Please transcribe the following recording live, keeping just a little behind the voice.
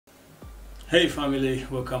Hey family,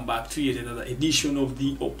 welcome back to yet another edition of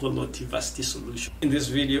the Opoloti solution. In this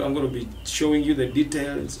video, I'm going to be showing you the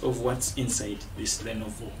details of what's inside this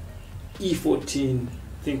Lenovo E14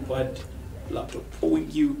 ThinkPad laptop,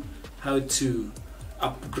 showing you how to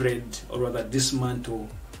upgrade or rather dismantle,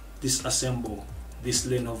 disassemble this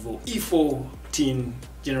Lenovo E14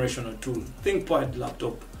 Gen2 ThinkPad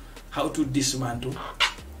laptop, how to dismantle,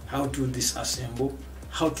 how to disassemble,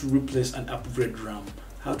 how to replace and upgrade RAM,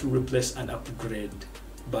 how to replace and upgrade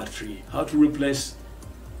battery, how to replace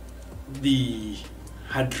the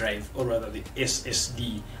hard drive or rather the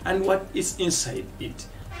SSD, and what is inside it.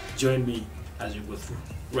 Join me as we go through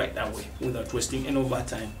right away without wasting any of our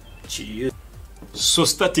time. Cheers. So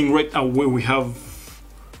starting right away, we have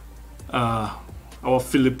our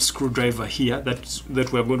Phillips screwdriver here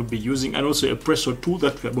that we're going to be using, and also a pressure tool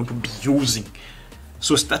that we're going to be using.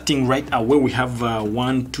 So starting right away, we have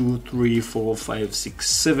 1, 2, 3, 4, 5, 6,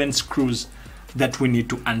 7 screws that we need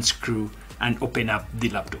to unscrew and open up the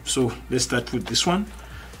laptop. So let's start with this one.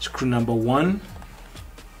 Screw number 1,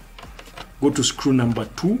 go to screw number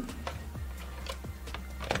 2,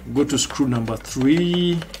 go to screw number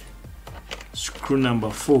 3, screw number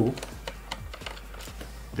 4,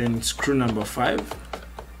 then screw number 5,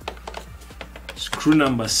 screw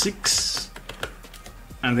number 6,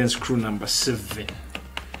 and then screw number 7.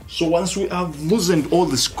 So once we have loosened all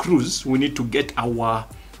the screws, we need to get our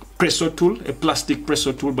pressure tool, a plastic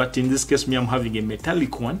pressure tool, but in this case, I'm having a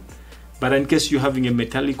metallic one. But in case you're having a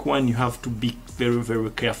metallic one, you have to be very, very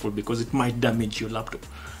careful because it might damage your laptop.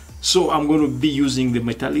 So I'm going to be using the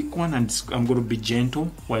metallic one, and I'm going to be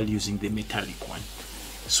gentle while using the metallic one.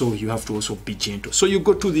 So you have to also be gentle. So you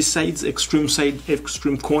go to the sides, extreme side,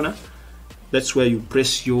 extreme corner. That's where you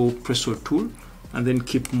press your pressure tool, and then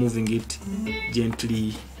keep moving it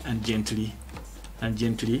gently and gently and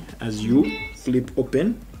gently as you flip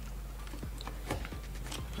open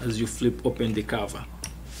the cover.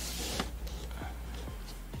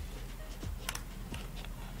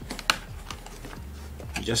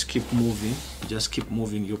 Just keep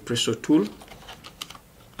moving your pressure tool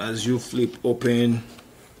as you flip open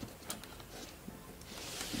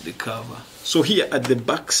the cover. So here at the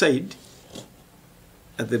back side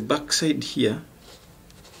here,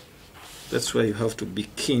 that's why you have to be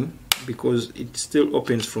keen because it still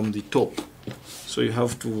opens from the top. So you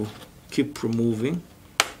have to keep removing,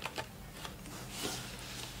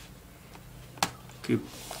 keep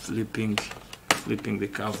flipping the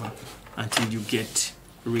cover until you get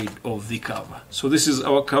rid of the cover. So this is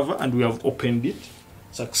our cover, and we have opened it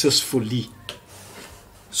successfully.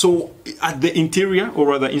 So at the interior, or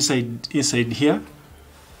rather inside here,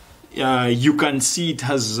 you can see it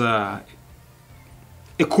has a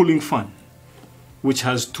cooling fan, which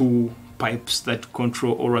has 2 pipes that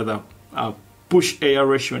control, or rather push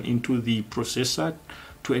aeration into the processor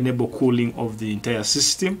to enable cooling of the entire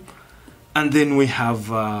system. And then we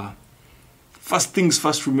have first things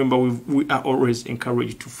first, remember we are always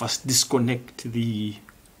encouraged to first disconnect the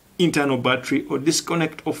internal battery or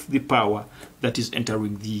disconnect off the power that is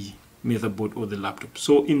entering the motherboard or the laptop.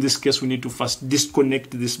 So in this case, we need to first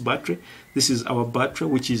disconnect this battery. This is our battery,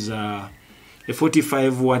 which is a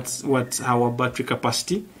 45 watts our battery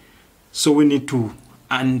capacity. So we need to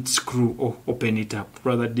unscrew or open it up,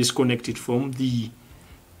 rather disconnect it from the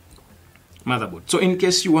motherboard. So in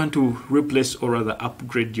case you want to replace or rather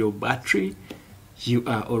upgrade your battery, you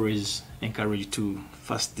are always encouraged to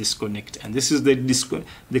first disconnect, and this is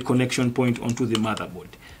the connection point onto the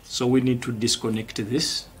motherboard. So we need to disconnect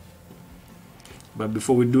this. But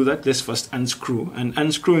before we do that, let's first unscrew. And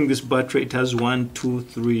unscrewing this battery, it has 1, 2,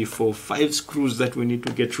 3, 4, 5 screws that we need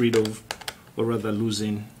to get rid of, or rather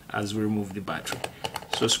loosen as we remove the battery.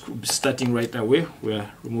 So starting right away, we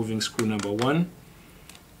are removing screw number 1,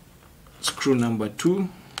 screw number 2,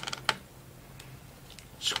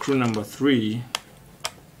 screw number 3,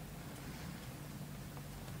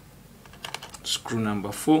 screw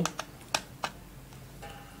number 4,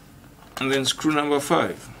 and then screw number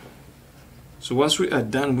 5. So once we are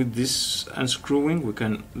done with this unscrewing, we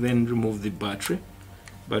can then remove the battery.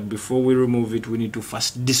 But before we remove it, we need to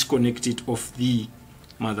first disconnect it off the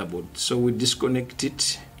motherboard. So we disconnect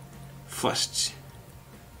it first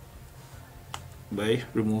by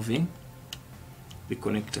removing the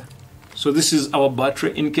connector. So this is our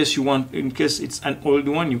battery. In case it's an old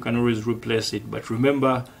one, you can always replace it. But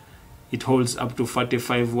remember, it holds up to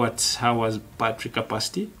 45 watts hours battery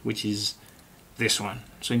capacity, which is this one.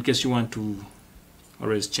 So in case you want to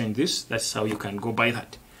always change this, that's how you can go by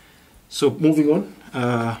that. So moving on,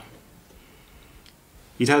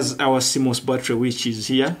 It has our CMOS battery, which is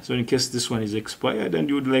here. So in case this one is expired and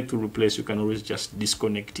you would like to replace, you can always just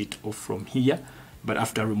disconnect it off from here, but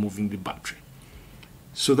after removing the battery.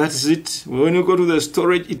 So that's it. When you go to the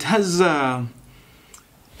storage, it has a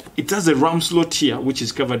RAM slot here, which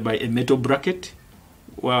is covered by a metal bracket,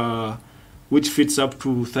 which fits up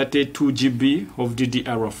to 32 GB of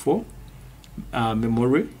DDR4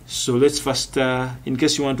 memory. So let's first, in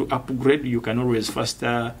case you want to upgrade, you can always first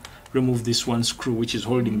remove this one screw, which is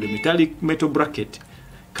holding the metal bracket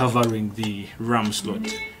covering the RAM slot.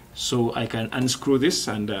 So I can unscrew this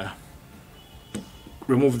and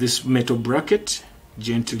remove this metal bracket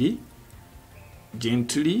gently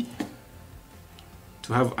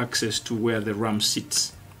to have access to where the RAM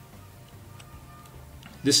sits.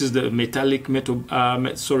 This is the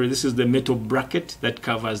this is the metal bracket that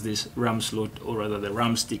covers this RAM slot, or rather the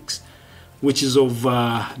RAM sticks, which is of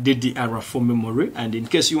DDR4 memory. And in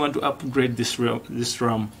case you want to upgrade this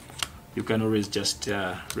RAM, you can always just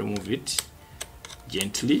remove it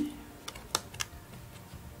gently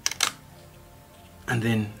and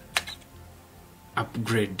then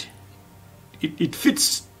upgrade. It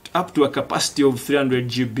fits up to a capacity of 300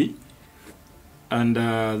 GB, and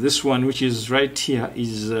this one, which is right here,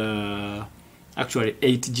 is actually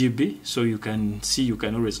 8 GB. So you can see you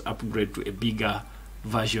can always upgrade to a bigger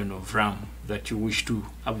version of RAM that you wish to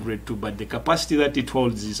upgrade to, but the capacity that it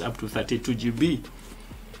holds is up to 32 GB.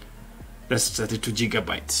 That's 32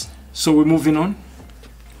 gigabytes. So we're moving on,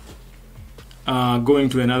 going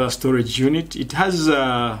to another storage unit. It has 2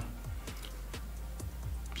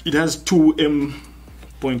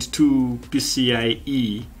 M.2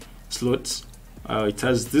 PCIe slots. It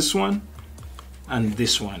has this one and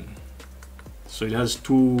this one. So it has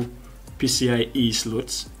 2 PCIe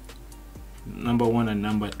slots, number 1 and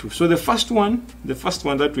number 2. So the first one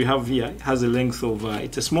that we have here has a length of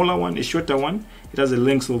it's a smaller one, a shorter one. It has a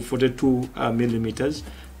length of 42 millimeters.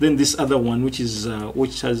 Then this other one, which has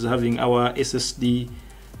having our SSD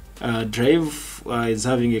drive, is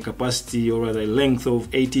having a capacity, or rather a length of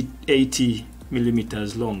 80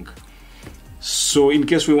 millimeters long. So in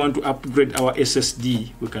case we want to upgrade our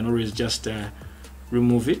SSD, we can always just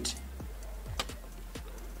remove it.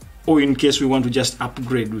 Or in case we want to just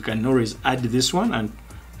upgrade, we can always add this one and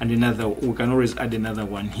another. We can always add another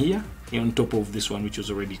one here on top of this one, which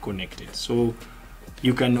is already connected. So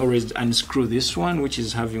you can always unscrew this one, which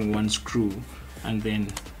is having one screw, and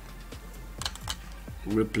then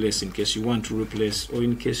replace in case you want to replace, or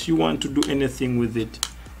in case you want to do anything with it,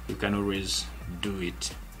 you can always do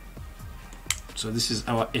it. So this is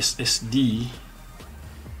our SSD,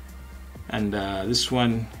 and this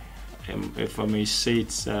one, if I may say,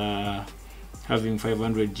 it's having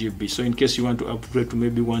 500 GB. So in case you want to upgrade to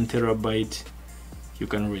maybe 1 terabyte, you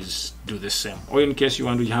can always do the same. Or in case you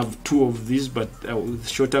want to have 2 of these but with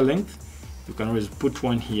shorter length, you can always put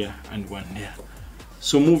one here and one there.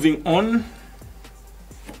 So moving on,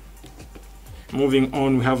 we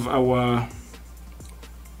have our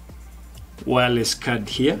wireless card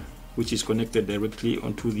here, which is connected directly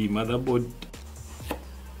onto the motherboard.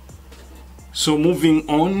 So moving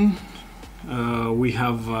on, we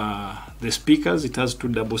have the speakers. It has 2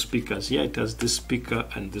 double speakers here. It has this speaker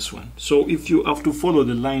and this one. So if you have to follow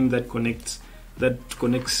the line that connects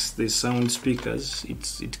the sound speakers,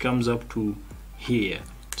 it comes up to here.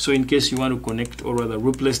 So in case you want to connect, or rather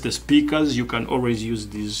replace the speakers, you can always use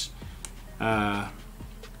these.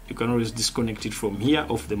 You can always disconnect it from here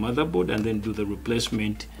off the motherboard and then do the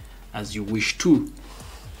replacement as you wish to.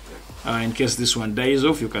 In case this one dies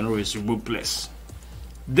off, you can always replace.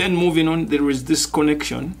 Then moving on, there is this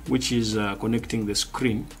connection which is connecting the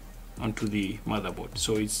screen onto the motherboard.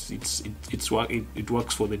 So it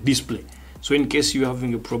works for the display. So in case you're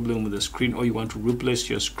having a problem with the screen, or you want to replace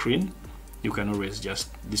your screen, you can always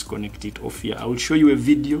just disconnect it off here. I will show you a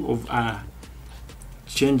video of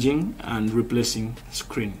changing and replacing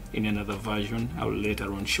screen in another version. I will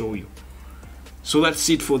later on show you. So that's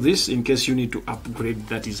it for this. In case you need to upgrade,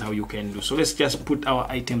 that is how you can do. So let's just put our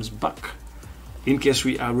items back. In case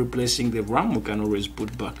we are replacing the RAM, we can always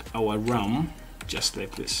put back our RAM just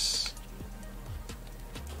like this.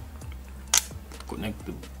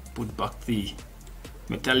 Put back the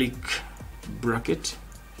metallic bracket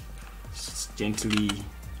gently.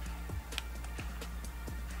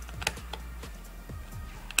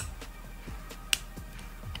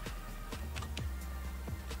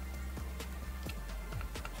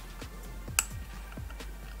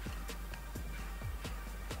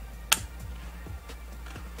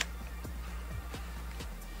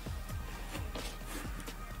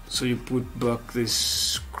 So you put back this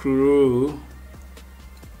screw,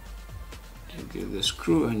 you give the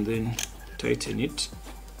screw and then tighten it.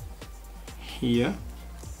 here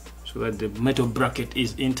so that the metal bracket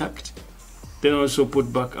is intact. Then also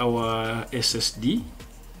put back our SSD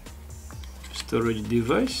storage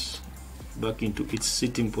device back into its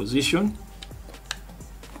sitting position.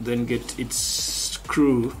 Then get its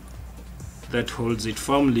screw that holds it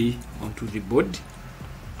firmly onto the board.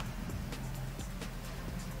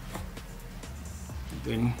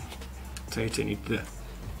 Then tighten it there.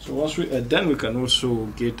 So once we are done, we can also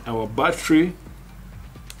get our battery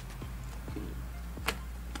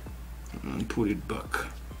and put it back.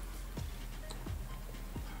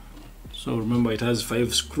 So remember, it has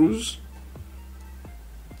 5 screws.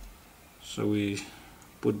 So we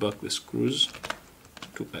put back the screws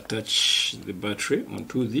to attach the battery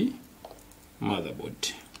onto the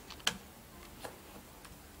motherboard.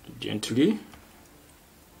 Gently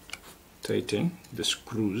tighten the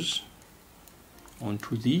screws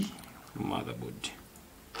onto the motherboard.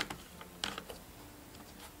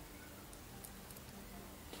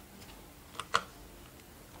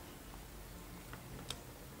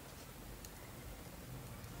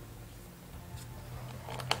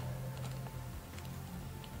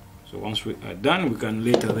 So once we are done, we can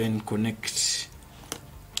later then connect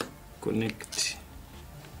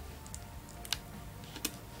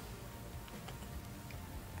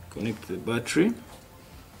the battery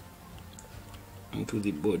into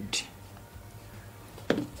the board.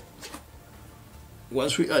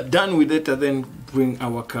 Once we are done with it, then bring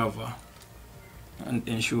our cover and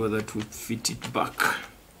ensure that we fit it back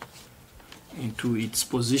into its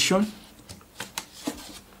position.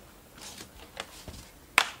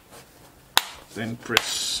 Then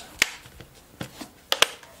press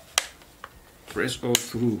all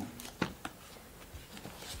through.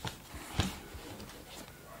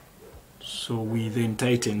 So we then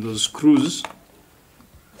tighten those screws.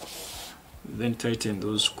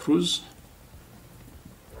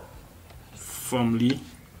 Firmly.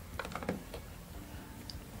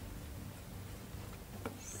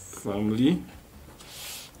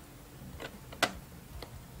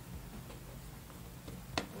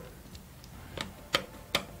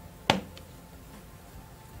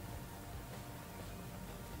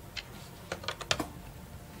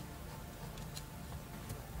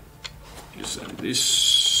 This and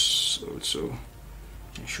this, also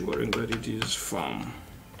ensuring that it is firm.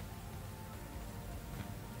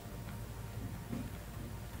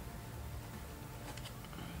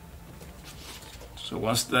 So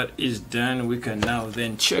once that is done, we can now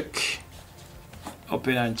then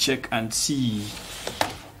open and check and see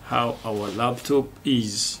how our laptop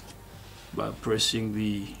is by pressing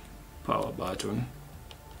the power button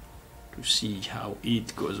to see how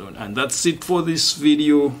it goes on. And that's it for this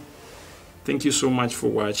video. Thank you so much for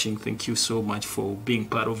watching. Thank you so much for being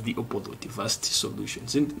part of the Opodhot Varsity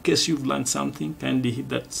Solutions. In case you've learned something, kindly hit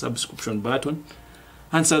that subscription button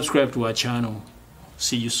and subscribe to our channel.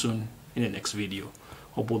 See you soon in the next video.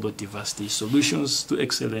 Opodhot Varsity Solutions to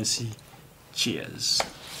excellency. Cheers.